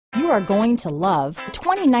are going to love the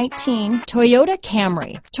 2019 Toyota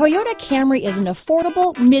Camry. Toyota Camry is an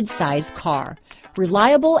affordable mid-size car.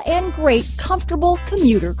 Reliable and great comfortable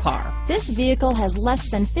commuter car. This vehicle has less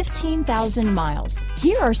than 15,000 miles.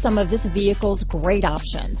 Here are some of this vehicle's great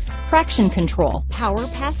options: traction control, power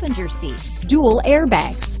passenger seat, dual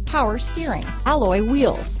airbags, power steering, alloy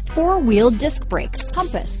wheels, four-wheel disc brakes,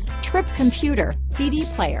 compass, trip computer, CD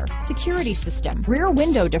player, security system, rear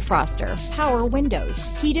window defroster, power windows,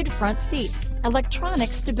 heated front seats, electronic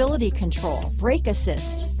stability control, brake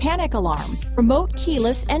assist, panic alarm, remote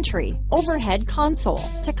keyless entry, overhead console,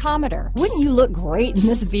 tachometer. Wouldn't you look great in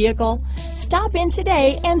this vehicle? Stop in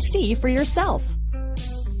today and see for yourself.